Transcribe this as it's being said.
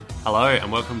Hello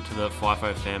and welcome to the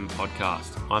FIFO Fam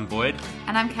podcast. I'm Boyd.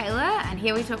 And I'm Kayla, and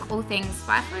here we talk all things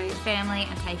FIFO, family,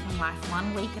 and taking life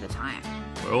 1 week at a time.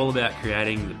 We're all about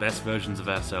creating the best versions of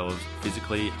ourselves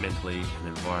physically, mentally,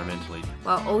 and environmentally.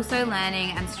 While also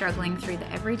learning and struggling through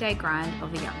the everyday grind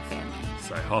of a young family.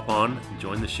 So hop on,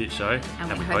 join the shit show,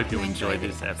 and we hope you enjoy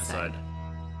this episode.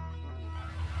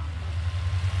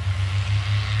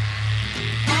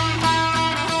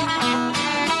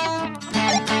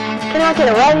 Can I get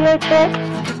a radio check?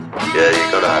 Yeah,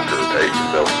 you're gonna have to repeat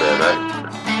yourself there, mate.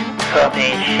 Copy,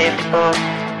 shift boss.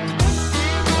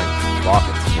 Fuck,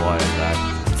 it's quiet, Dad.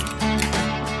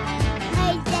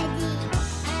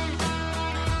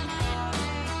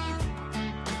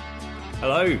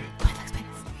 Hello.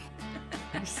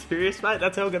 Are you serious, mate?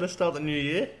 That's how we're going to start the new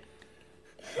year?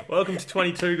 Welcome to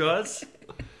 22, guys.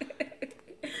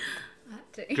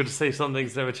 Good to see some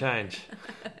things never change.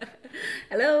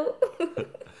 Hello.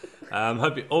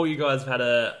 Hope all you guys have had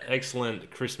an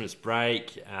excellent Christmas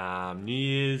break, New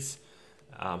Year's.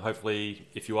 Hopefully,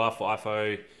 if you are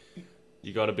FIFO,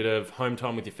 you got a bit of home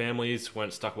time with your families,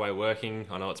 weren't stuck away working.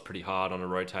 I know it's pretty hard on a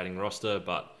rotating roster,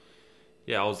 but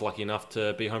yeah, I was lucky enough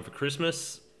to be home for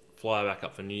Christmas. Fly back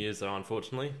up for New Year's though,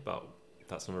 unfortunately, but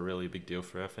that's not a really big deal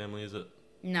for our family, is it?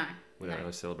 No. We don't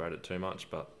really celebrate it too much,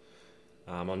 but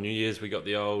on New Year's we got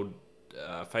the old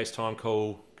FaceTime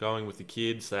call going with the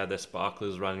kids. They had their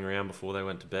sparklers running around before they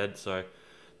went to bed, so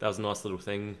that was a nice little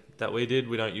thing that we did.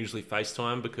 We don't usually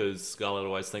FaceTime because Scarlett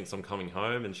always thinks I'm coming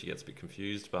home and she gets a bit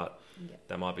confused, but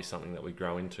that might be something that we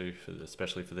grow into,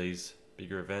 especially for these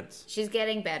bigger events. She's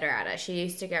getting better at it. She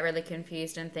used to get really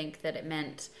confused and think that it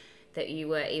meant that you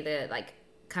were either like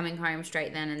coming home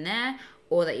straight then and there,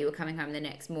 or that you were coming home the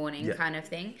next morning kind of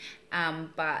thing.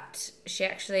 But she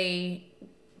actually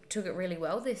took it really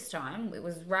well this time. It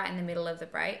was right in the middle of the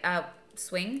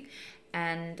swing,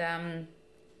 and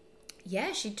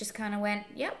she just kind of went,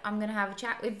 yep, I'm going to have a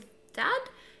chat with Dad.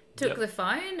 Took the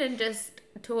phone and just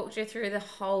talked her through the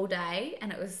whole day,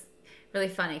 and it was really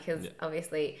funny because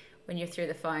obviously when you're through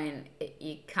the phone,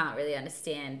 you can't really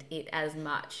understand it as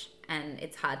much, and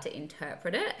it's hard to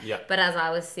interpret it. But as I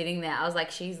was sitting there, I was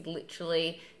like, she's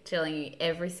literally telling you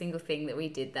every single thing that we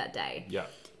did that day.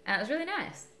 And it was really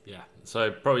nice. Yeah,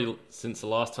 so probably since the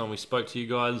last time we spoke to you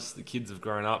guys, the kids have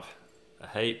grown up a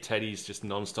heap. Teddy's just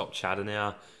non-stop chatter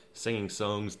now, singing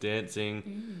songs,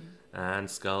 dancing, and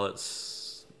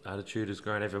Scarlett's attitude has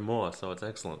grown even more, so it's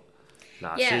excellent.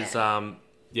 She's,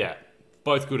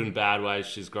 both good and bad ways.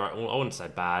 She's grown, well, I wouldn't say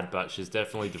bad, but she's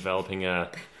definitely developing a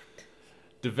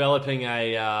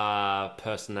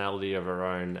personality of her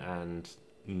own, and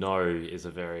no is a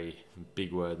very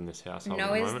big word in this household.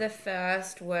 No is the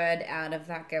first word out of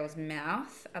that girl's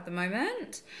mouth at the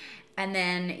moment. And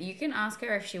then you can ask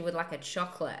her if she would like a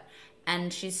chocolate.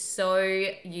 And she's so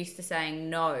used to saying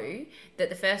no that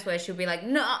the first word she'll be like,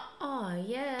 no, oh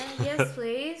yeah, yes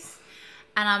please.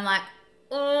 And I'm like,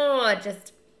 oh,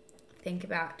 just think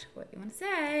about what you want to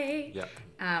say.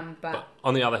 But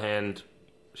on the other hand,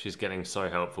 she's getting so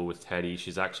helpful with Teddy.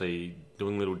 She's actually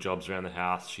doing little jobs around the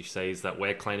house. She sees that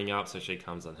we're cleaning up, so she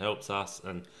comes and helps us.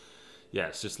 And yeah,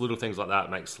 it's just little things like that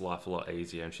makes life a lot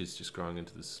easier. And she's just growing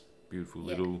into this beautiful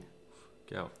little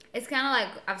girl. It's kind of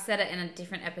like, I've said it in a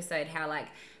different episode, how like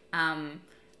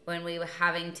when we were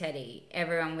having Teddy,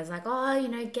 everyone was like,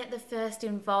 oh, get the first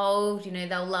involved,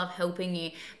 they'll love helping you.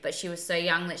 But she was so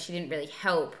young that she didn't really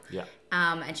help.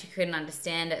 And she couldn't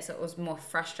understand it, so it was more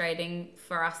frustrating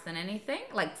for us than anything,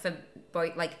 like for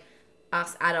both, like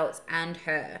us adults and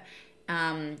her.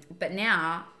 But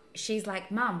now she's like,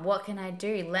 Mum, what can I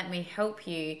do? Let me help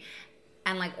you.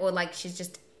 And she's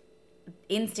just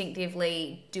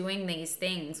instinctively doing these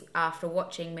things after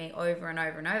watching me over and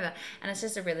over and over. And it's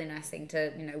just a really nice thing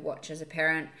to, watch as a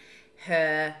parent,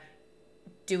 her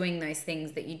doing those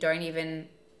things that you don't even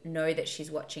know that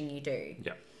she's watching you do.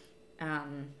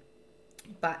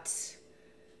 But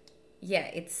yeah,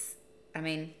 it's,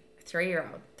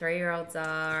 3-year-old. 3-year-olds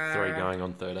are... 3 going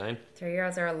on 13.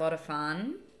 3-year-olds are a lot of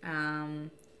fun.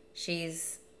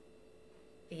 She's...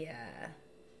 Yeah.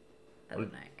 I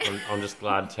don't know. I'm just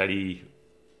glad Teddy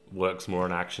works more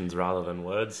on actions rather than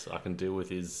words. I can deal with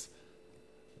his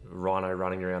rhino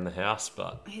running around the house,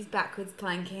 but... He's backwards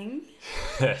planking.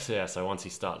 Yeah, so once he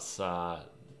starts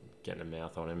getting a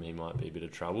mouth on him, he might be a bit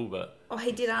of trouble, but... Oh,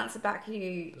 he did answer back to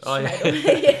you straight away.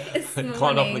 Yes,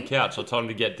 climbed off the couch. I told him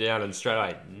to get down and straight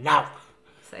away, no!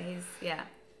 So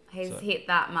he's hit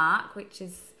that mark, which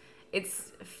is...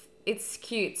 It's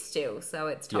cute still, so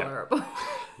it's tolerable.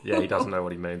 Yeah, he doesn't know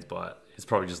what he means by it. He's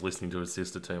probably just listening to his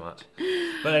sister too much.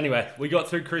 But anyway, we got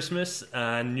through Christmas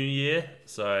and New Year,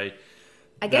 so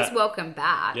I guess welcome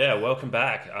back. Yeah, welcome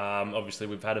back. Obviously,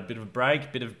 we've had a bit of a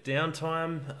break, bit of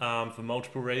downtime for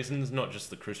multiple reasons, not just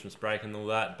the Christmas break and all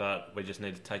that, but we just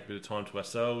need to take a bit of time to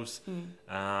ourselves.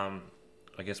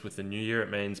 I guess with the new year, it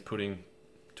means putting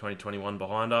 2021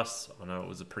 behind us. I know it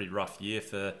was a pretty rough year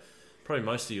for probably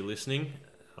most of you listening,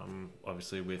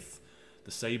 obviously with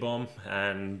the C-bomb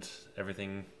and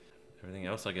everything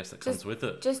else, I guess, that comes with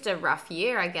it. Just a rough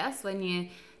year, I guess, when you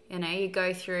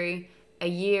go through a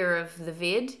year of the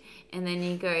vid and then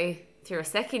you go through a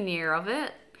second year of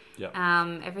it. Yep.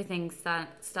 Everything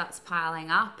starts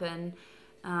piling up, and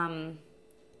I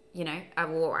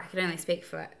can only speak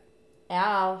for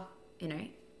our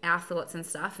thoughts and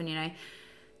stuff, and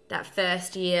that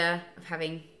first year of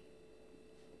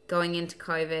going into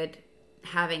COVID,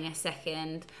 having a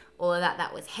second, all of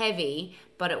that was heavy,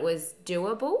 but it was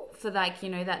doable for that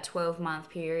 12-month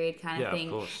period kind of thing.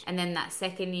 Of course. And then that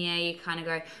second year, you kind of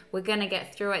go, we're gonna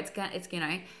get through it.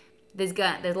 There's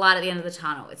light at the end of the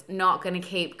tunnel. It's not gonna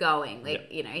keep going.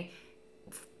 A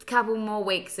couple more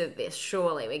weeks of this,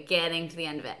 surely we're getting to the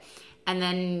end of it. And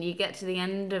then you get to the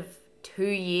end of 2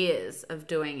 years of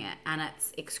doing it, and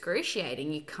it's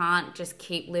excruciating. You can't just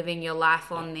keep living your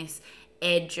life on this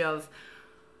edge of,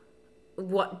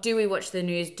 what do we watch the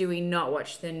news? Do we not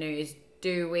watch the news?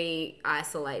 Do we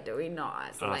isolate? Do we not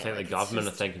isolate? And I think the government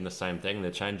are thinking the same thing.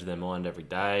 They're changing their mind every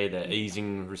day. They're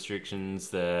easing restrictions.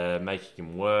 They're making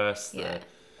them worse. Yeah.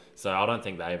 So I don't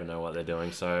think they even know what they're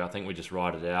doing. So I think we just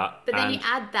ride it out. But then you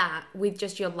add that with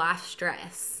just your life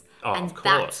stress. Oh, and of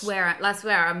course. That's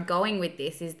where I'm going with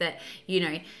this, is that,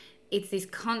 it's this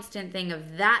constant thing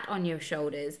of that on your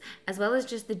shoulders, as well as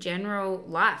just the general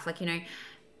life.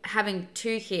 Having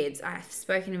 2 kids, I've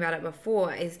spoken about it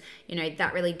before, is,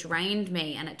 that really drained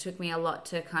me, and it took me a lot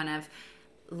to kind of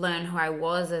learn who I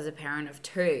was as a parent of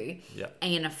 2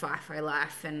 in a FIFO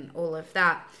life and all of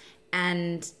that.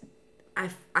 And I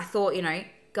thought,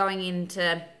 going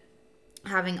into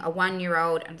having a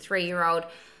 1-year-old and 3-year-old,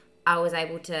 I was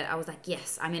like,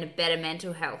 yes, I'm in a better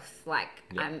mental health.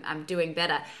 I'm doing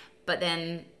better. But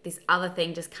then this other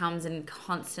thing just comes and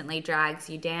constantly drags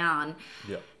you down.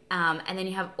 Yeah. And then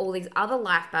you have all these other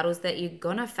life battles that you're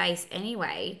going to face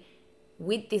anyway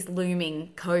with this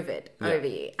looming COVID over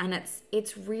you. And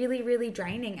it's really, really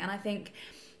draining. And I think,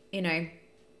 we're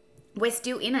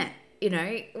still in it.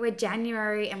 We're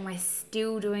January and we're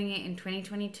still doing it in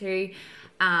 2022.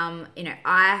 I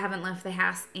haven't left the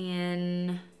house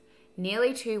in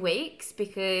nearly 2 weeks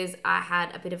because I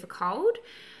had a bit of a cold.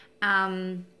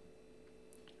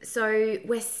 So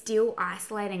we're still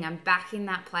isolating. I'm back in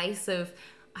that place of,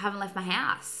 I haven't left my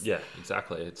house. Yeah,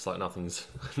 exactly. It's like nothing's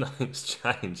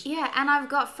changed. Yeah, and I've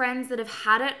got friends that have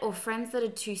had it, or friends that are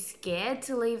too scared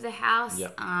to leave the house.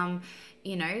 Yep.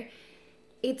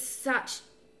 It's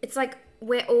like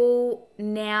we're all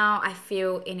now, I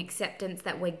feel, in acceptance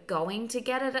that we're going to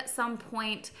get it at some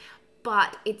point,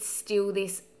 but it's still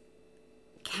this,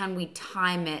 can we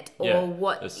time it, or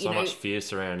what? There's so much fear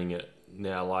surrounding it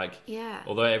now.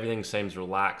 Although everything seems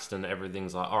relaxed and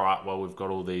everything's like, all right, well, we've got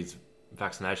all these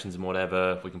vaccinations and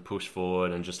whatever, we can push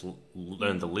forward and just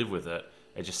learn to live with it.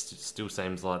 It just still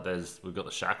seems like we've got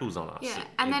the shackles on us. Yeah,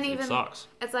 and then it sucks.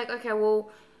 It's like, okay,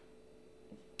 well,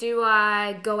 do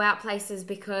I go out places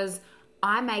because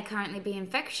I may currently be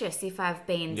infectious if I've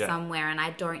been somewhere and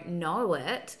I don't know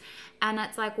it? And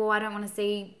it's like, well, I don't want to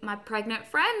see my pregnant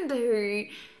friend who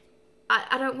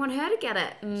I don't want her to get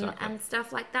it and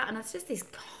stuff like that. And it's just this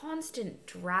constant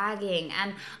dragging.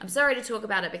 And I'm sorry to talk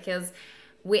about it because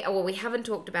we haven't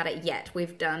talked about it yet.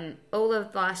 We've done all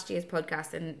of last year's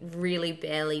podcast and really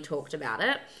barely talked about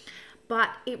it. But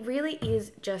it really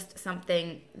is just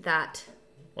something that...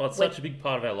 Well, it's such a big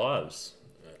part of our lives.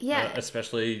 Yeah.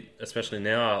 Especially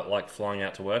now, like flying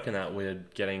out to work and that, we're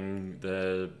getting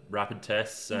the rapid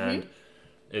tests and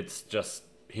it's just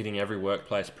hitting every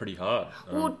workplace pretty hard.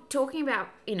 Well, talking about,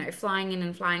 flying in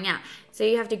and flying out. So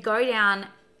you have to go down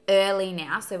early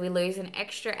now, so we lose an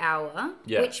extra hour,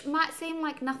 which might seem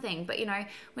like nothing, but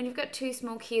when you've got 2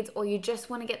 small kids, or you just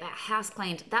want to get that house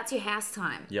cleaned, that's your house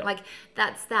time.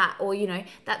 That's that, or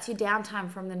that's your downtime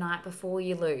from the night before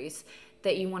you lose,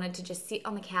 that you wanted to just sit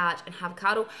on the couch and have a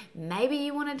cuddle. Maybe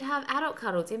you wanted to have adult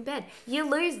cuddles in bed. You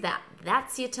lose that.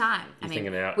 That's your time.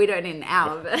 We don't need an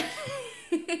hour,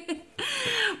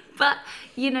 but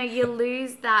you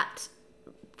lose that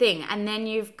thing, and then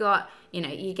you've got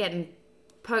you're getting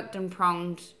poked and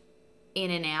pronged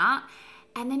in and out,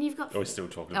 and then you've got... Are we still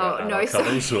talking about adult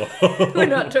cuddles? We're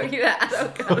not talking about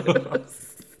adult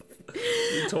cuddles. What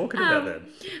are you talking about then?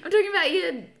 I'm talking about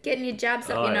you getting your jabs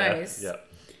up your nose. Yeah.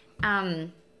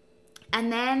 And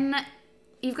then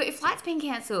you've got your flights being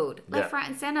cancelled left, right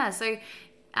and centre. So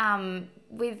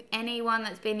with anyone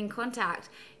that's been in contact.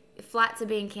 Flights are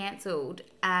being cancelled,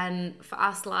 and for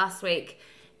us last week,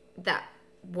 that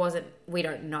wasn't. We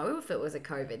don't know if it was a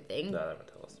COVID thing. No, they won't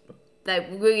tell us. But...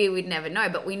 We would never know,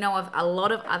 but we know of a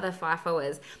lot of other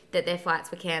FIFOers that their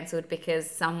flights were cancelled because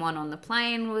someone on the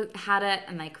plane had it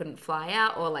and they couldn't fly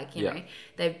out, or you know,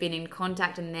 they've been in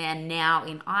contact and they're now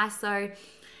in ISO.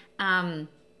 And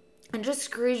just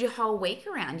screws your whole week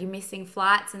around. You're missing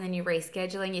flights and then you're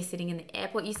rescheduling. You're sitting in the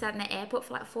airport. You sat in the airport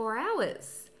for 4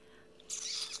 hours.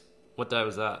 What day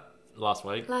was that? Last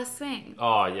week? Last week.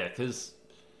 Oh, yeah, because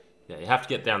you have to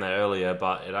get down there earlier,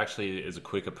 but it actually is a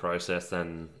quicker process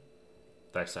than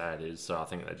they say it is. So I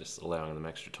think they're just allowing them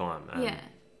extra time. And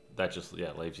that just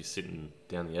leaves you sitting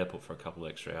down the airport for a couple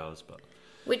of extra hours. But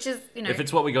which is, you know... If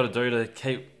it's what we got to do to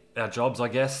keep our jobs, I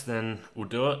guess, then we'll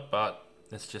do it. But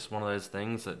it's just one of those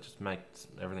things that just makes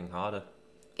everything harder.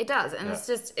 It does. And it's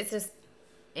just,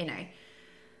 you know...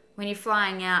 When you're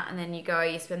flying out and then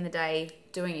you spend the day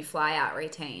doing your fly out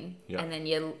routine, and then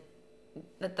you're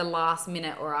at the last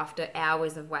minute or after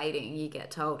hours of waiting, you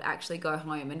get told, actually go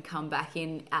home and come back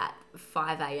in at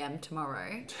 5 a.m.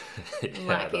 tomorrow.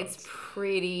 It's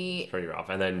pretty rough.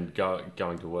 And then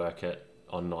going to work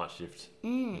on night shift. You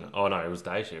know? Oh no, it was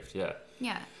day shift. Yeah.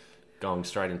 Going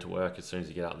straight into work as soon as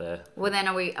you get up there. Well, then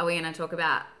are we going to talk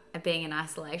about being in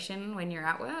isolation when you're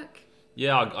at work?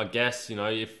 Yeah, I guess, you know,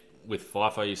 if with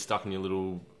FIFO you're stuck in your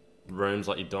little rooms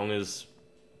like your dongers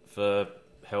for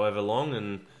however long,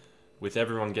 and with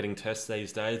everyone getting tests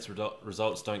these days,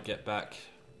 results don't get back,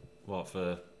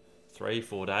 for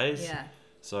 3-4 days. Yeah.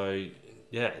 So,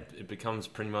 it becomes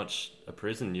pretty much a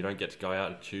prison. You don't get to go out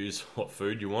and choose what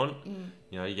food you want.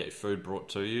 You know, you get your food brought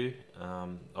to you.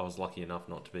 I was lucky enough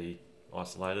not to be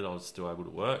isolated. I was still able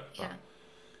to work.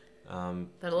 But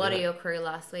a lot of your crew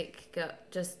last week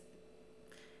got just...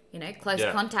 You know, close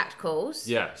contact calls.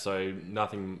 Yeah, so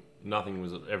nothing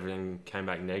was, everything came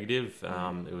back negative.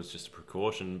 It was just a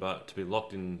precaution, but to be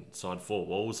locked inside 4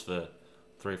 walls for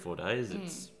 3 or 4 days,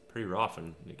 it's pretty rough,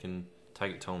 and it can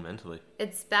take a toll mentally.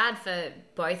 It's bad for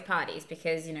both parties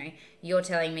because, you know, you're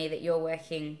telling me that you're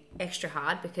working extra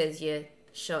hard because you're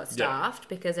short-staffed,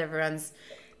 because everyone's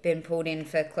been pulled in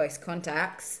for close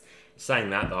contacts.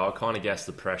 Saying that, though, I kind of guess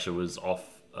the pressure was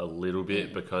off a little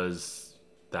bit because...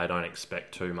 They don't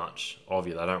expect too much of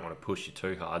you. They don't want to push you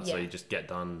too hard, so you just get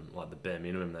done the bare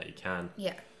minimum that you can.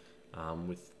 Yeah.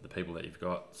 With the people that you've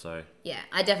got. So. Yeah,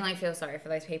 I definitely feel sorry for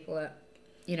those people that,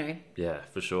 you know. Yeah,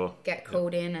 for sure. Get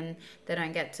called in and they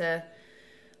don't get to,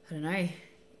 I don't know,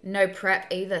 no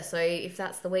prep either. So if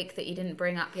that's the week that you didn't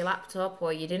bring up your laptop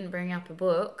or you didn't bring up a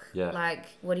book,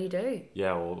 what do you do?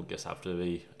 Yeah, well, I guess I have to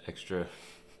be extra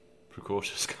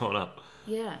precautious going up.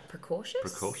 Yeah,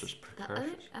 precautious.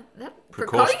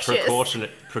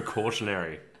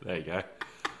 Precautionary. There you go.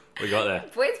 We got there.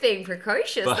 Boyd's being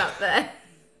precocious up there.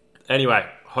 Anyway,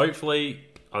 hopefully,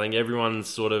 I think everyone's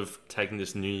sort of taking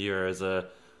this new year as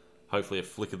hopefully a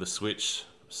flick of the switch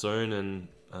soon,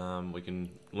 and we can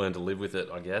learn to live with it,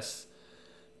 I guess.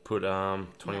 Put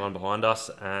 21 behind us,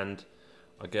 and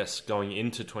I guess going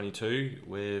into 22,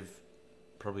 we've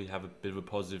probably have a bit of a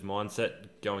positive mindset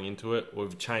going into it.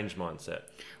 We've changed mindset.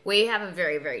 We have a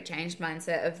very, very changed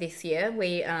mindset of this year.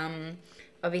 We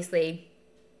obviously,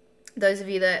 those of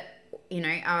you that, you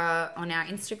know, are on our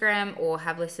Instagram or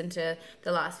have listened to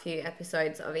the last few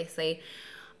episodes, obviously,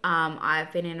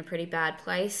 I've been in a pretty bad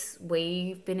place.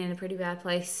 We've been in a pretty bad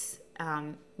place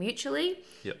mutually.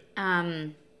 Yep.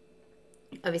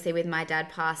 Obviously, with my dad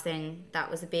passing,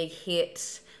 that was a big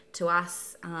hit to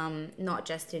us, not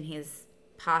just in his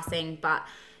passing, but,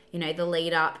 you know, the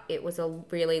lead up, it was a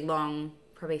really long,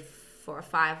 probably 4 or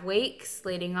 5 weeks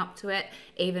leading up to it,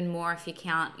 even more if you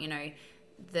count,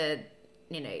 the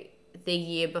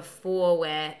year before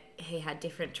where he had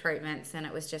different treatments and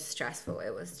it was just stressful. It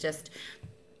was just,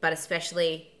 but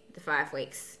especially the 5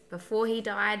 weeks before he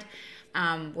died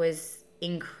was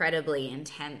incredibly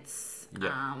intense.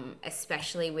 Yep.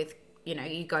 Especially with,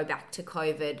 you go back to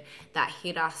COVID, that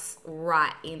hit us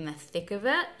right in the thick of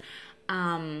it.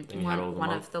 One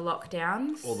of the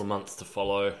lockdowns. All the months to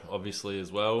follow, obviously, as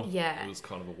well. Yeah. It was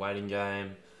kind of a waiting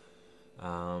game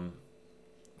for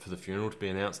the funeral to be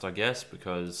announced, I guess,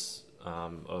 because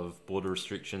of border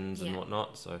restrictions and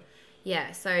whatnot. So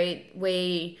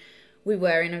we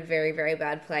were in a very, very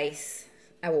bad place.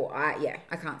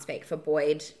 I can't speak for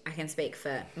Boyd. I can speak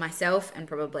for myself and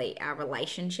probably our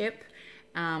relationship.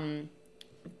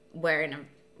 We're in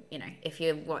if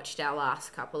you watched our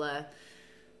last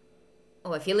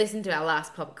if you listened to our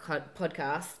last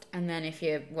podcast, and then if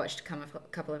you watched a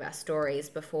couple of our stories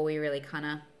before we really kind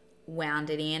of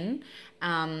wound it in,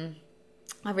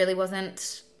 I really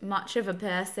wasn't much of a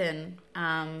person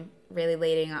really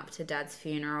leading up to Dad's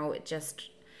funeral. It just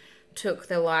took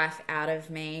the life out of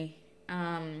me.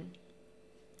 And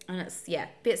it's, a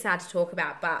bit sad to talk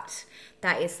about, but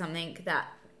that is something that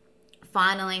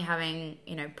finally having,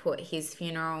 put his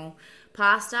funeral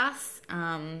past us,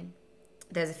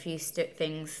 there's a few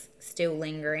things still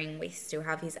lingering. We still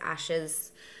have his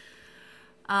ashes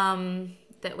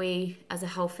that we, as a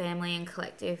whole family and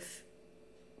collective,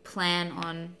 plan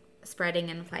on spreading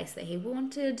in the place that he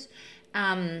wanted.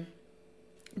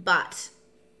 But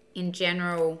in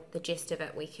general, the gist of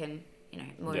it, we can,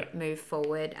 move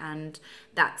forward. And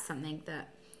that's something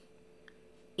that,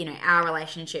 our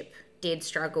relationship did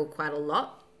struggle quite a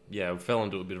lot. Yeah, we fell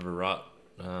into a bit of a rut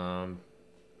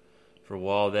for a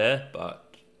while there,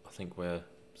 but I think we're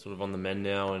sort of on the mend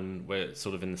now, and we're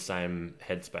sort of in the same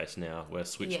headspace now. We're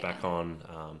switched back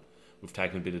on. We've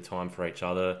taken a bit of time for each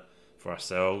other, for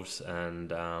ourselves,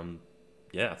 and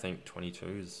I think 22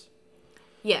 is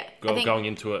going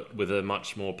into it with a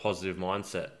much more positive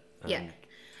mindset.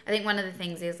 I think one of the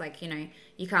things is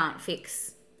you can't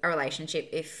fix a relationship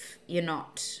if you're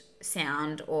not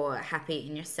sound or happy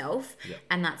in yourself,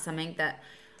 and that's something that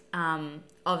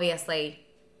obviously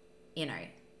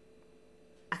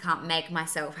I can't make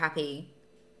myself happy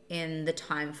in the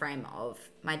time frame of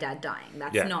my dad dying.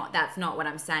 That's not what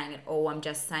I'm saying at all. I'm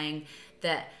just saying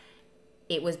that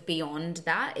it was beyond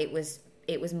that. It was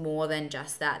more than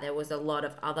just that. There was a lot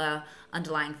of other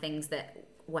underlying things that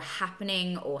were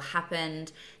happening or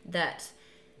happened that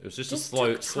it was just a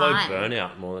slow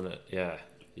burnout more than it. Yeah.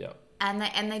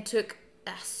 And they took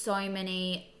so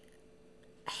many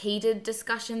heated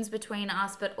discussions between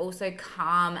us, but also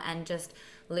calm and just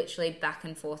literally back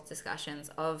and forth discussions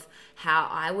of how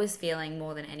I was feeling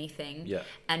more than anything. Yeah.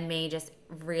 And me just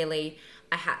really,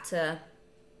 I had to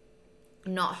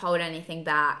not hold anything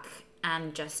back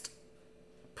and just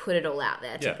put it all out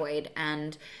there to Boyd.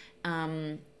 And,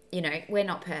 we're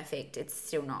not perfect. It's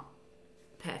still not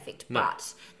perfect. No.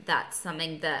 But that's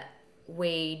something that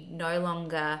we no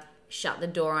longer shut the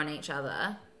door on each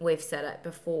other. We've said it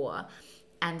before.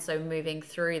 And so moving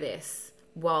through this,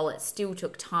 while it still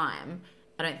took time,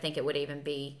 I don't think it would even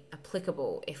be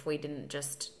applicable if we didn't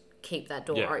just keep that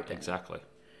door open. Exactly.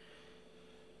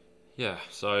 Yeah,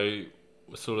 so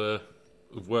we've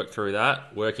working through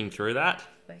that.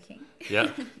 Yeah.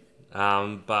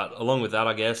 But along with that,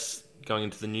 I guess, going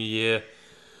into the new year,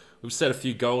 we've set a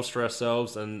few goals for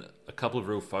ourselves and a couple of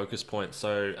real focus points.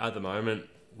 So at the moment,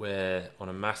 we're on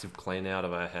a massive clean out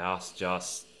of our house,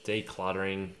 just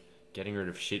decluttering, getting rid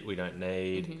of shit we don't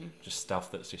need, just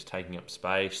stuff that's just taking up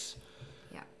space.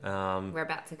 Yeah. We're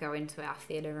about to go into our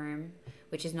theatre room,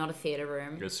 which is not a theatre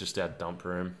room. It's just our dump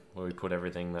room where we put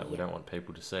everything that we don't want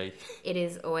people to see. It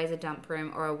is always a dump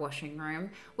room or a washing room,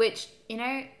 which,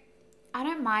 I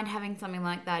don't mind having something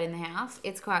like that in the house.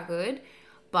 It's quite good,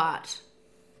 but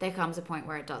there comes a point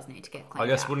where it does need to get cleaned I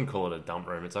guess out. Wouldn't call it a dump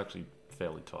room. It's actually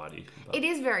fairly tidy. But... It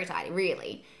is very tidy,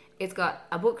 really. It's got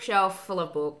a bookshelf full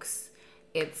of books.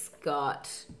 It's got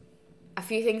a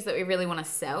few things that we really want to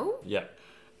sell. Yeah.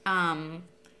 And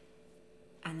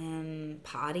then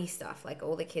party stuff, like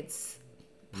all the kids...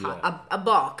 A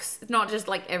box. It's not just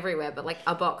everywhere, but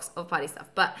a box of party stuff.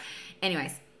 But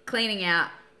anyways, cleaning out.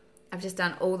 I've just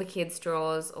done all the kids'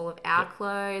 drawers, all of our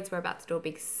clothes. We're about to do a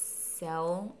big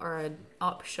sell or an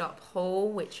op shop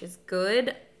haul, which is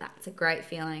good. That's a great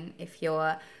feeling if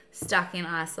you're stuck in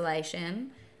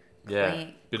isolation. Yeah,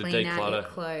 bit of declutter. Out your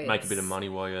clothes. Make a bit of money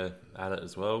while you're at it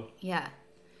as well. Yeah.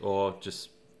 Or just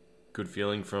good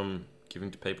feeling from giving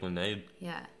to people in need.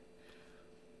 Yeah.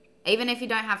 Even if you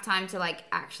don't have time to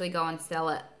actually go and sell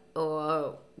it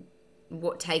or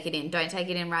take it in. Don't take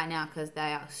it in right now because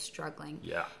they are struggling.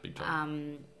 Yeah, big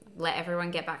time. Let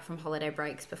everyone get back from holiday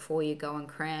breaks before you go and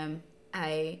cram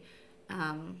a,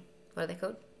 what are they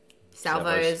called?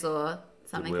 Salvos or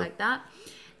something like that.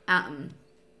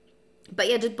 But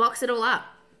yeah, just box it all up.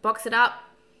 Box it up,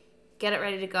 get it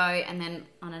ready to go, and then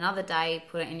on another day,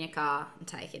 put it in your car and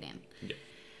take it in. Yeah.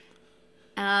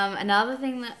 Another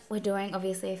thing that we're doing,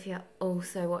 obviously, if you're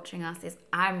also watching us, is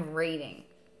I'm reading.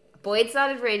 Boyd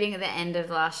started reading at the end of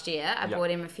last year. I bought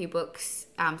him a few books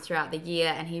throughout the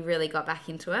year, and he really got back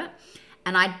into it.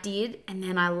 And I did, and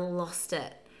then I lost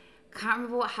it. Can't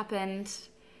remember what happened.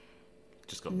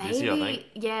 Just got busy, I think.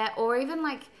 Yeah, or even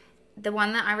the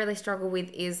one that I really struggle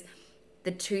with is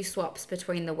the 2 swaps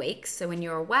between the weeks. So when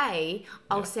you're away,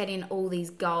 I'll set in all these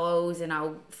goals, and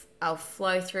I'll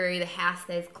flow through. The house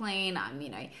stays clean. I'm,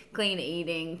 clean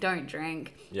eating, don't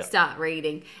drink, start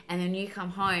reading. And then you come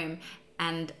home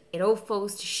and it all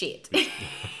falls to shit.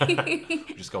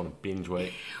 Just go on a binge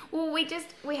week. Well,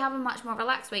 we have a much more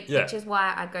relaxed week, Yeah. which is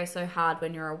why I go so hard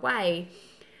when you're away.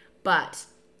 But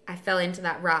I fell into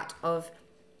that rut of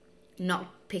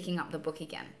not picking up the book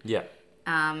again. Yeah.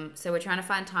 So we're trying to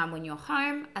find time when you're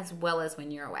home as well as when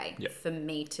you're away Yep. for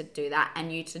me to do that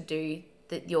and you to do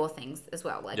your things as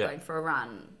well, like Yeah. going for a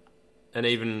run. And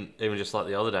even just like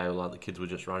the other day, like the kids were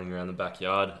just running around the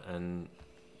backyard and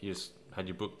you just had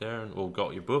your book there or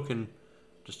got your book and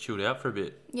just chilled out for a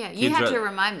bit. Yeah, you Kids had are- to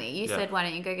remind me. You Yeah. said, why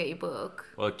don't you go get your book?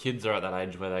 Well, kids are at that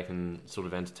age where they can sort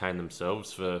of entertain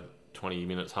themselves for 20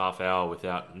 minutes, half hour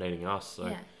without needing us.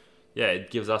 So, yeah, it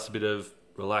gives us a bit of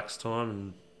relaxed time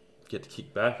and get to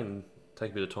kick back and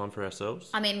take a bit of time for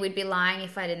ourselves. I mean, we'd be lying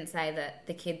if I didn't say that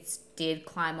the kids did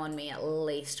climb on me at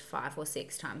least 5 or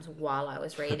 6 times while I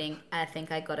was reading. I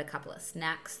think I got a couple of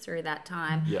snacks through that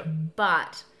time. Yeah.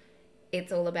 But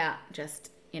it's all about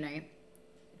just,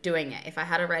 doing it. If I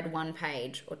had read 1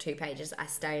 page or 2 pages, I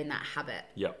stay in that habit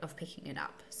Yep. of picking it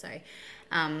up. So,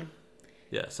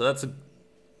 Yeah, so that's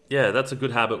a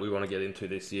good habit we want to get into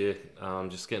this year.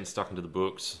 Just getting stuck into the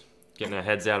books, getting our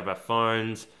heads out of our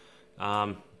phones.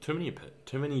 Too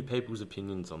many people's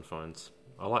opinions on phones.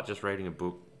 I like just reading a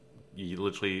book.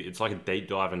 It's like a deep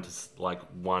dive into like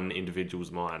one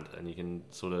individual's mind, and you can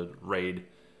sort of read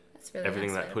that's really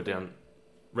everything nice they put down.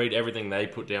 Read everything they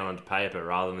put down onto paper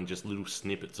rather than just little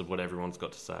snippets of what everyone's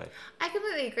got to say. I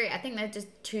completely agree. I think they're just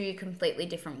 2 completely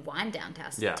different wind down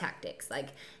tactics. Like,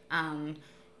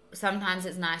 sometimes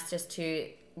it's nice just to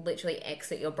literally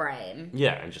exit your brain.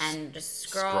 Yeah, and just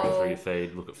scroll through your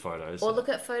feed, look at photos. Or look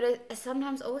at photos.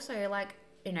 Sometimes also, like,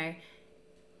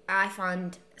 I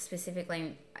find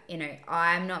specifically,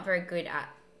 I'm not very good at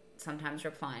sometimes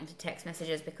replying to text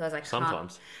messages because I can't.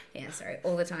 Sometimes. Yeah, sorry,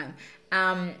 all the time.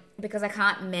 Because I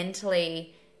can't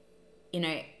mentally,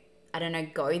 I don't know,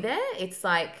 go there. It's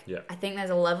like, Yeah. I think there's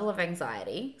a level of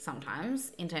anxiety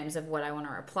sometimes in terms of what I want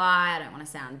to reply. I don't want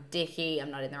to sound dicky.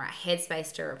 I'm not in the right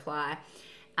headspace to reply.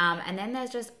 And then there's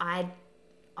just, I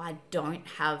don't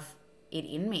have it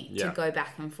in me to go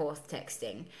back and forth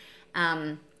texting.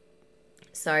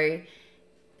 So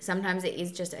sometimes it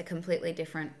is just a completely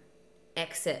different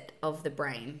exit of the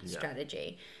brain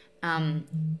strategy.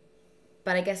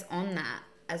 But I guess on that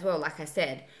as well, like I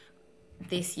said,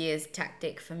 this year's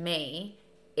tactic for me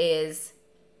is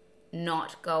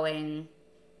not going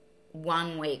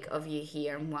 1 week of you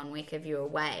here and 1 week of you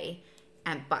away,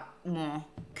 but more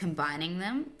combining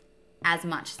them as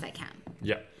much as I can.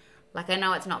 Yeah. Like, I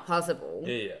know it's not possible,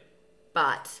 Yeah.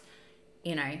 but,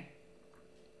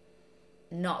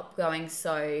 not going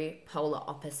so polar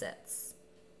opposites.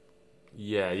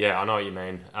 Yeah, I know what you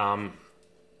mean.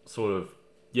 Sort of,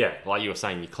 like you were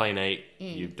saying, you clean eat,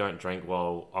 you don't drink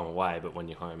while I'm away, but when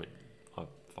you're home, I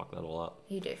fuck that all up.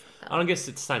 You do fuck that And I guess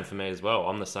it's the same for me as well.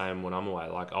 I'm the same when I'm away.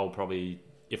 Like, I'll probably,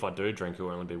 if I do drink, it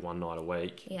will only be 1 night a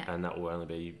week, and that will only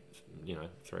be,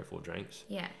 3 or 4 drinks.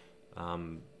 Yeah.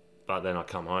 But then I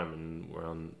come home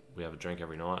and we have a drink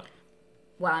every night.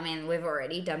 Well, I mean, we've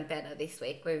already done better this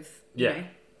week. We've, Yeah.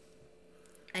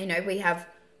 We have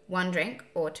 1 drink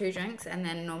or 2 drinks, and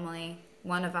then normally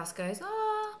one of us goes,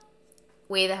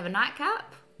 we either have a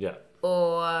nightcap Yeah.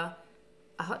 or a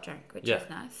hot drink, which Yeah. is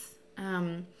nice.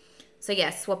 So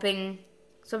yeah, swapping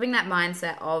that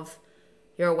mindset of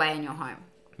you're away and you're home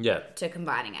Yeah. to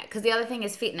combining it. Because the other thing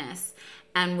is fitness,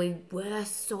 and we were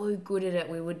so good at it.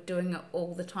 We were doing it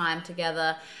all the time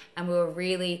together, and we were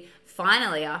really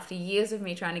finally, after years of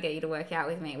me trying to get you to work out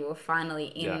with me, we were finally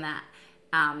in that.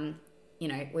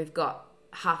 We've got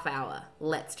half hour.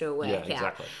 Let's do a workout. Yeah,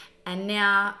 exactly. And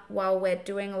now, while we're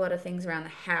doing a lot of things around the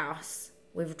house,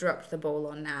 we've dropped the ball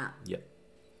on that. Yeah.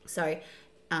 So,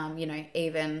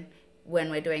 even when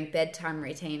we're doing bedtime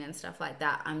routine and stuff like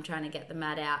that, I'm trying to get the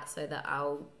mat out so that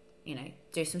I'll,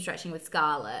 do some stretching with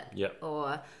Scarlett. Yeah.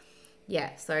 Or,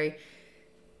 so.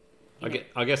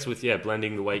 I guess with,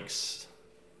 blending the weeks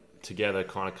together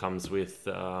kind of comes with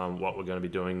what we're going to be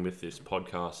doing with this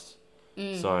podcast.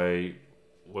 So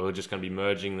we're just going to be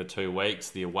merging the 2 weeks,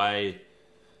 the away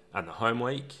and the home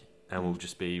week, and we'll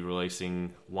just be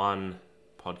releasing 1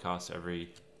 podcast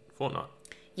every fortnight.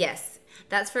 Yes,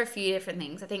 that's for a few different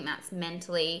things. I think that's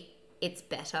mentally, it's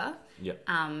better. Yeah.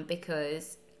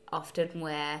 Because often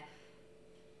where,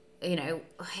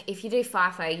 if you do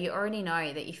FIFO, you already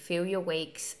know that you feel your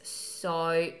weeks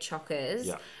so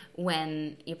chockers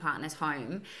when your partner's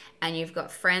home, and you've got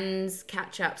friends,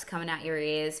 catch-ups coming out your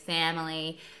ears,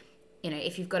 family.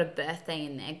 If you've got a birthday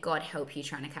in there, God help you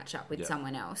trying to catch up with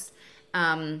someone else.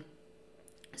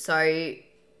 So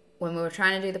when we were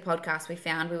trying to do the podcast, we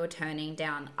found we were turning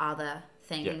down other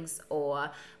things, or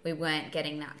we weren't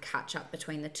getting that catch up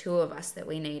between the two of us that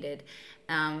we needed.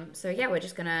 So yeah, we're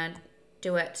just gonna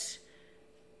do it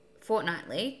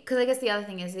fortnightly, because I guess the other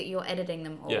thing is that you're editing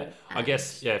them all. Yeah, I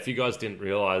guess, if you guys didn't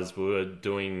realise, we were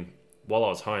doing, while I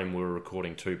was home, we were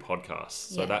recording 2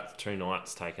 podcasts. So that's 2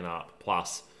 nights taken up,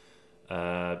 plus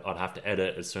I'd have to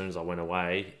edit as soon as I went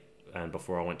away and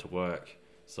before I went to work.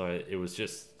 So it was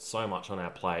just so much on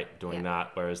our plate doing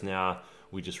that, whereas now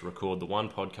we just record the one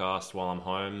podcast while I'm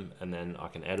home, and then I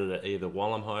can edit it either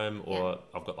while I'm home or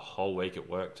I've got the whole week at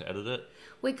work to edit it.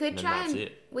 We could try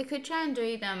and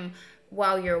do them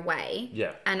while you're away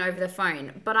and over the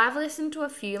phone, but I've listened to a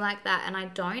few like that and I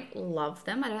don't love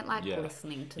them. I don't like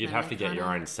listening to them. You'd have to get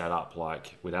your own setup.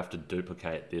 Like, we'd have to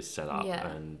duplicate this setup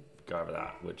and go over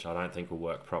that, which I don't think will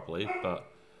work properly. But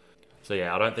so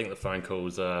I don't think the phone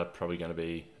calls are probably going to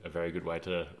be a very good way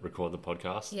to record the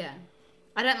podcast.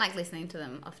 I don't like listening to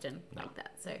them often like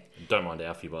that. So don't mind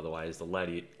Alfie, by the way. He's the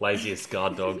laziest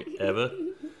guard dog ever.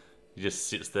 He just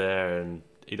sits there and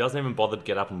he doesn't even bother to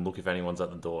get up and look if anyone's at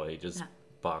the door. He just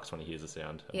barks when he hears a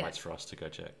sound and waits for us to go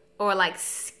check. Or like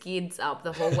skids up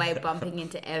the hallway, bumping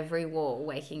into every wall,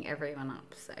 waking everyone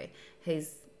up. So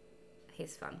he's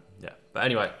fun. Yeah. But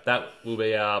anyway, that will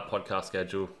be our podcast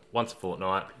schedule once a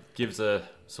fortnight. Gives a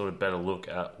sort of better look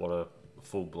at what a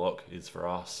full block is for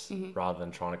us, rather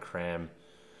than trying to cram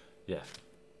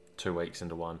 2 weeks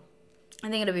into one. I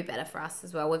think it'll be better for us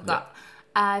as well. We've got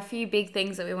a few big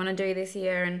things that we want to do this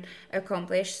year and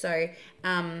accomplish, so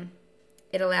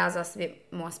it allows us a bit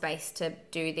more space to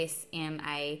do this in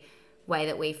a way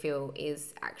that we feel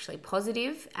is actually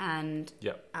positive and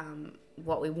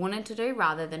what we wanted to do,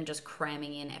 rather than just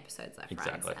cramming in episodes left,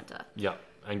 right and centre.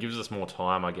 And gives us more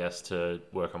time, I guess, to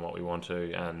work on what we want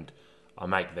to, and I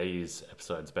make these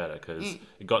episodes better, because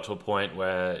it got to a point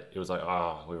where it was like,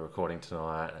 we're recording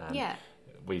tonight, and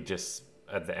we just,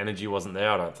 the energy wasn't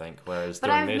there, I don't think. Whereas but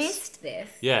doing I've this, missed this.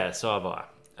 Yeah, so have I.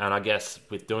 And I guess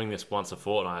with doing this once a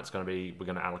fortnight, we're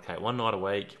going to allocate one night a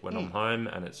week when I'm home,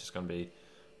 and it's just going to be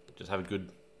just have a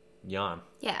good yarn.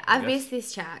 Yeah, I've missed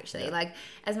this chat actually. Like,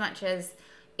 as much as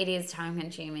it is time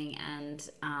consuming and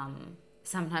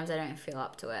sometimes I don't feel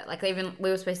up to it. Like, even we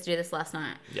were supposed to do this last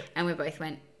night, and we both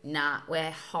went, nah,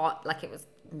 we're hot. Like, it was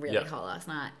really hot last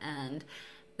night, and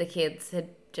the kids had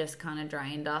just kind of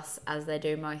drained us, as they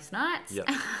do most nights.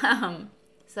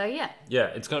 So yeah,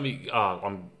 it's going to be.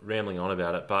 I'm rambling on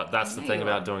about it, but that's the thing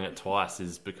about doing it twice,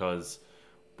 is because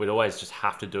we'd always just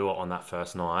have to do it on that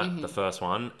first night, the first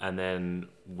one, and then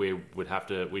we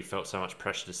felt so much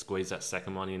pressure to squeeze that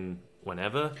second one in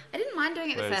whenever. I didn't mind doing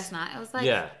it the first night. I was like,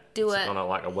 do it. It's kind of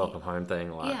like a welcome home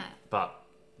thing, but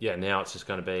now it's just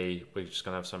going to be, we're just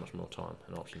going to have so much more time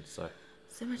and options.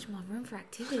 So much more room for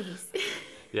activities.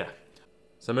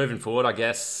 So moving forward, I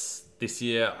guess this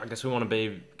year, we want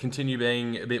to continue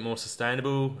being a bit more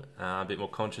sustainable, a bit more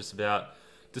conscious about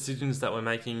decisions that we're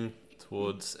making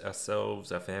towards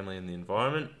ourselves, our family, and the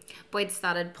environment. Boyd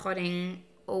started potting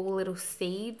all little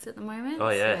seeds at the moment. Oh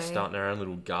yeah, starting our own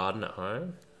little garden at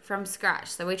home from scratch.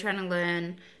 So we're trying to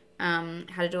learn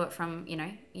how to do it from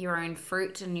your own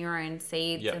fruit and your own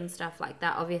seeds and stuff like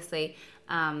that. Obviously,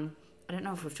 I don't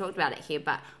know if we've talked about it here,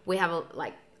 but we have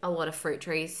a lot of fruit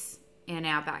trees in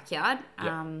our backyard.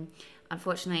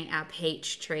 Unfortunately, our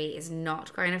peach tree is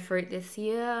not going to fruit this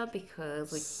year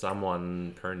because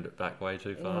someone pruned it back way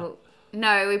too far. Well,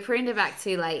 no, we pruned it back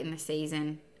too late in the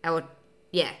season.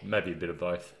 Maybe a bit of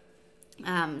both.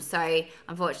 So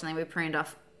unfortunately, we pruned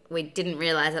off. We didn't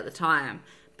realize at the time,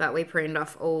 but we pruned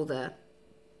off all the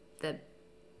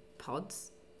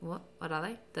pods. What are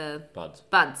they? The buds.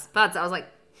 Buds. I was like,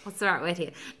 what's the right word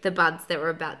here? The buds that were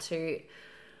about to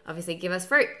obviously give us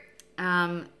fruit.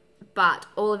 But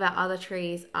all of our other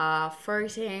trees are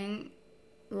fruiting,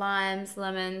 limes,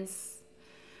 lemons.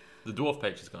 The dwarf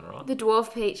peach is gone, right? The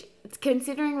dwarf peach,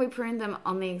 considering we pruned them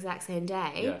on the exact same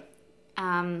day,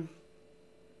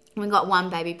 we got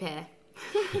one baby pear.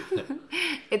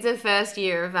 It's the first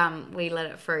year of we let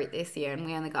it fruit this year, and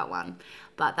we only got one,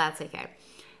 but that's okay.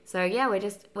 So yeah,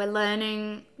 we're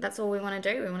learning. That's all we want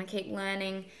to do. We want to keep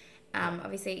learning.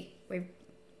 Obviously,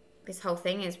 this whole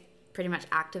thing is pretty much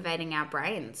activating our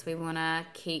brains. We want to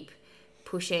keep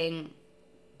pushing.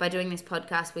 By doing this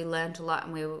podcast, we learned a lot,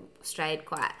 and we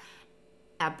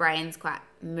our brains quite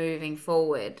moving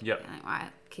forward. I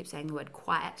keep saying the word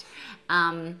quiet.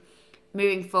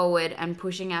 Moving forward and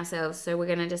pushing ourselves. So we're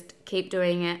going to just keep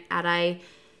doing it at a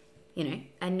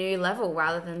new level,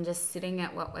 rather than just sitting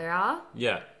at what we are.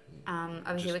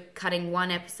 Obviously, we're cutting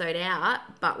one episode out,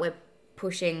 but we're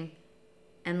pushing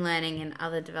and learning in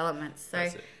other developments. So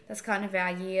that's kind of our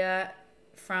year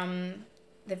from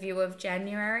the view of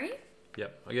January.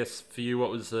 Yep. I guess for you,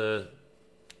 what was the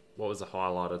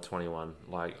highlight of 21?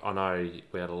 Like, I know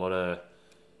we had a lot of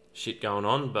shit going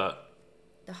on, but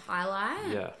The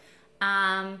highlight? yeah,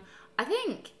 I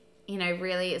think,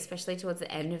 really, especially towards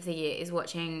the end of the year, is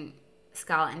watching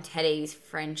Scarlett and Teddy's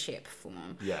friendship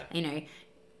form. Yeah.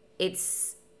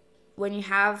 It's when you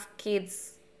have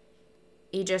kids,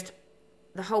 you just,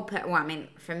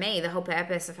 for me, the whole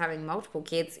purpose of having multiple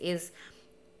kids is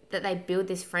that they build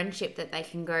this friendship that they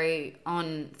can go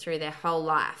on through their whole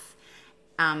life,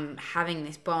 having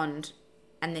this bond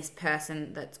and this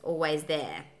person that's always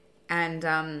there.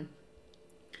 And,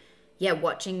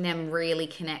 watching them really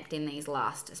connect in these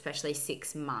last, especially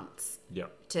 6 months. yeah,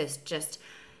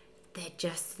 They're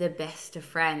just the best of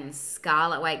friends.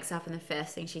 Scarlett wakes up and the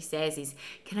first thing she says is,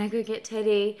 "Can I go get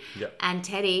Teddy?" Yeah. And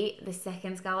Teddy, the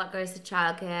second Scarlett goes to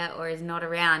childcare or is not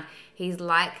around, he's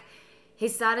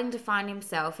starting to find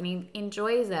himself and he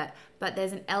enjoys it. But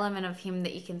there's an element of him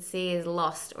that you can see is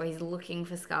lost or he's looking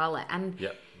for Scarlett. And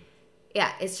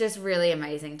yeah, it's just really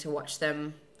amazing to watch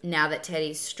them now that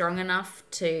Teddy's strong enough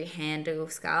to handle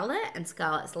Scarlett and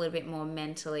Scarlett's a little bit more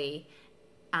mentally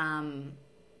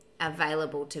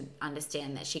available to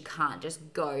understand that she can't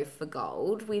just go for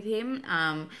gold with him.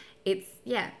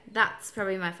 That's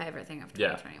probably my favourite thing of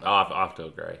 2021. I have to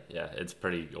agree. Yeah, it's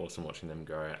pretty awesome watching them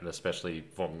grow, and especially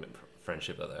forming the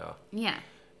friendship that they are. Yeah.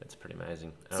 It's pretty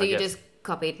amazing. And So you just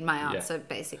copied my answer,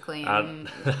 basically.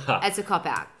 It's a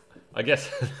cop-out. I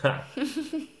guess...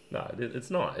 No,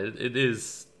 it's not. It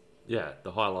is,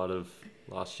 the highlight of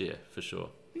last year, for sure.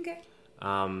 Okay.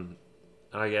 And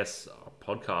I guess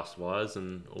podcast-wise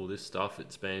and all this stuff,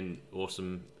 it's been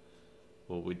awesome.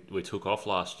 Well, we took off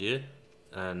last year,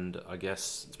 and I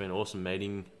guess it's been awesome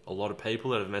meeting a lot of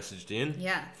people that have messaged in,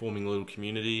 forming a little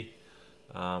community,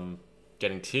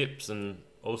 getting tips and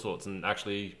all sorts, and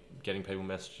actually getting people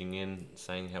messaging in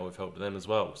saying how we've helped them as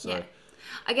well. So,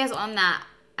 I guess on that,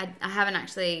 I haven't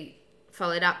actually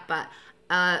followed up, but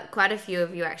quite a few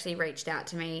of you actually reached out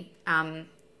to me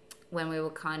when we were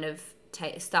kind of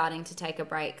starting to take a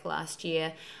break last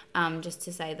year, just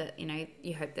to say that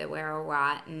you hope that we're all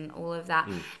right and all of that.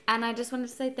 And I just wanted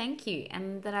to say thank you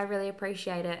and that I really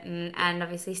appreciate it, and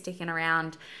obviously sticking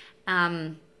around.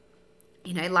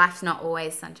 Life's not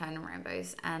always sunshine and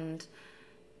rainbows, and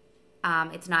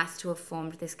it's nice to have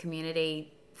formed this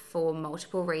community for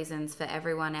multiple reasons for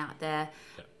everyone out there.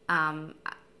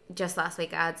 Just last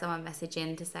week I had someone message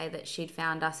in to say that she'd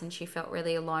found us and she felt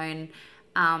really alone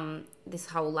this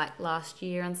whole last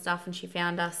year and stuff, and she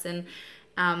found us, and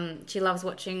she loves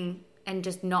watching and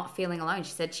just not feeling alone.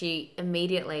 She said she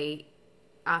immediately,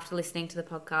 after listening to the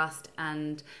podcast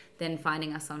and then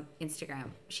finding us on Instagram,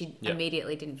 she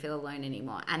immediately didn't feel alone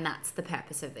anymore, and that's the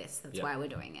purpose of this. That's why we're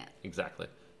doing it. Exactly.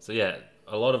 So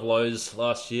a lot of lows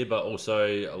last year, but also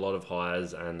a lot of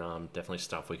highs, and definitely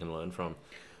stuff we can learn from.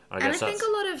 I think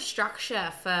a lot of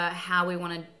structure for how we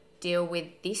want to deal with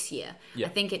this year. I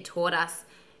think it taught us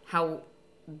how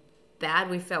bad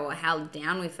we felt or how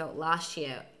down we felt last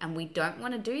year, and we don't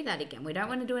want to do that again. We don't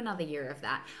want to do another year of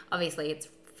that. Obviously, it's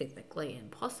physically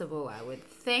impossible, I would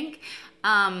think.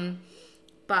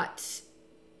 But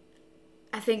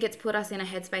I think it's put us in a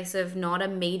headspace of not a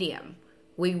medium.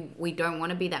 We don't want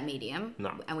to be that medium.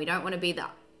 No. And we don't want to be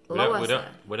that lower. We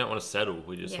don't want to settle.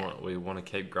 We just want to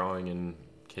keep growing and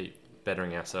keep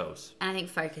bettering ourselves. And I think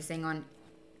focusing on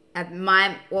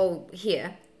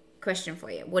question for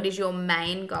you. What is your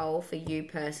main goal for you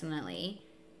personally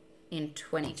in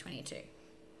 2022?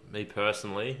 Me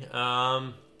personally,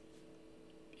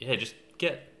 just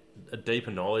get a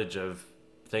deeper knowledge of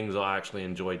things I actually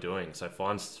enjoy doing. So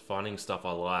finding stuff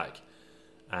I like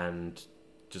and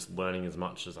just learning as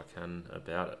much as I can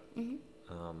about it. Mm-hmm.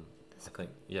 That's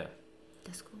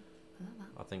cool. I love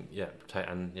that. I think,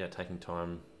 taking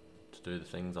time to do the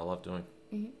things I love doing.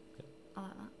 Mm-hmm. Yeah. I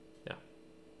like that. Yeah.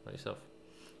 About yourself?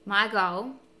 My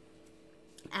goal,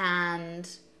 and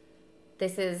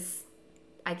this is,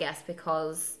 I guess,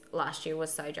 because last year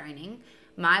was so draining,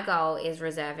 my goal is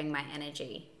reserving my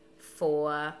energy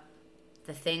for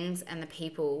the things and the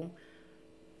people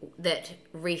that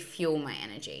refuel my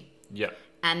energy. Yeah.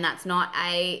 And that's not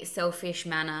a selfish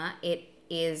manner. It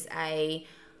is I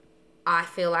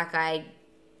feel like I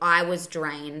was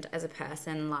drained as a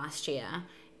person last year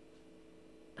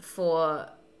for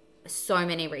so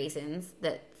many reasons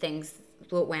that things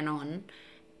went on,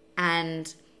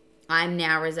 and I'm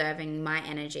now reserving my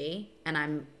energy, and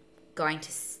I'm going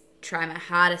to try my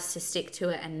hardest to stick to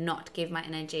it and not give my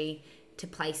energy to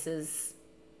places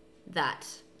that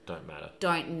don't matter,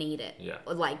 don't need it,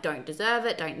 don't deserve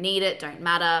it, don't need it, don't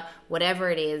matter,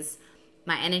 whatever it is.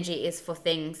 My energy is for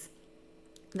things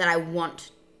that I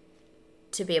want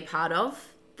to be a part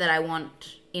of, that I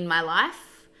want in my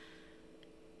life,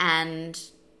 and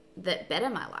that better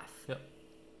my life. Yep.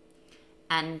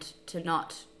 And to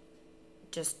not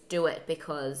just do it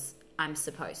because I'm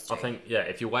supposed to. I think,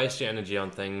 if you waste your energy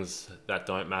on things that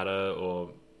don't matter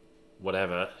or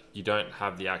whatever, you don't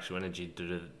have the actual energy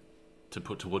to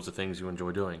put towards the things you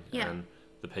enjoy doing and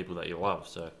the people that you love.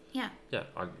 So yeah,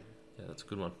 that's a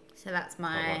good one. So that's I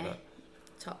my like that.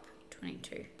 top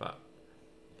 22. But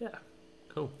yeah,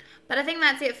 cool. But I think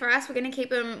that's it for us. We're gonna keep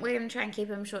them. We're gonna try and keep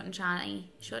them short and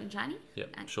shiny. Short and shiny.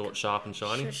 Yep. Short, sharp, and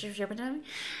shiny. Short and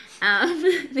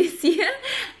shiny. This year.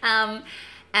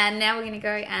 And now we're going to go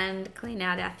and clean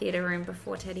out our theatre room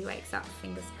before Teddy wakes up,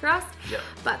 fingers crossed. Yep.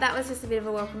 But that was just a bit of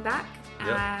a welcome back.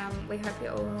 Yep. We hope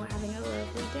you're all having a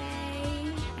lovely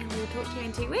day, and we'll talk to you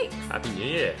in 2 weeks. Happy New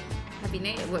Year. Happy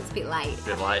New Year. Well, it's a bit late. A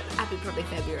bit late. Happy probably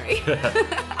February.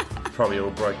 Probably all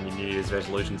broken your New Year's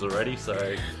resolutions already, so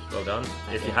well done.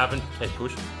 If you haven't, keep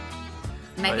pushing.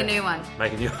 Make a new one.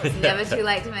 Make a new one. It's never too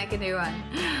late to make a new one.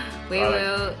 We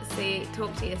will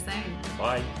talk to you soon.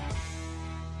 Bye.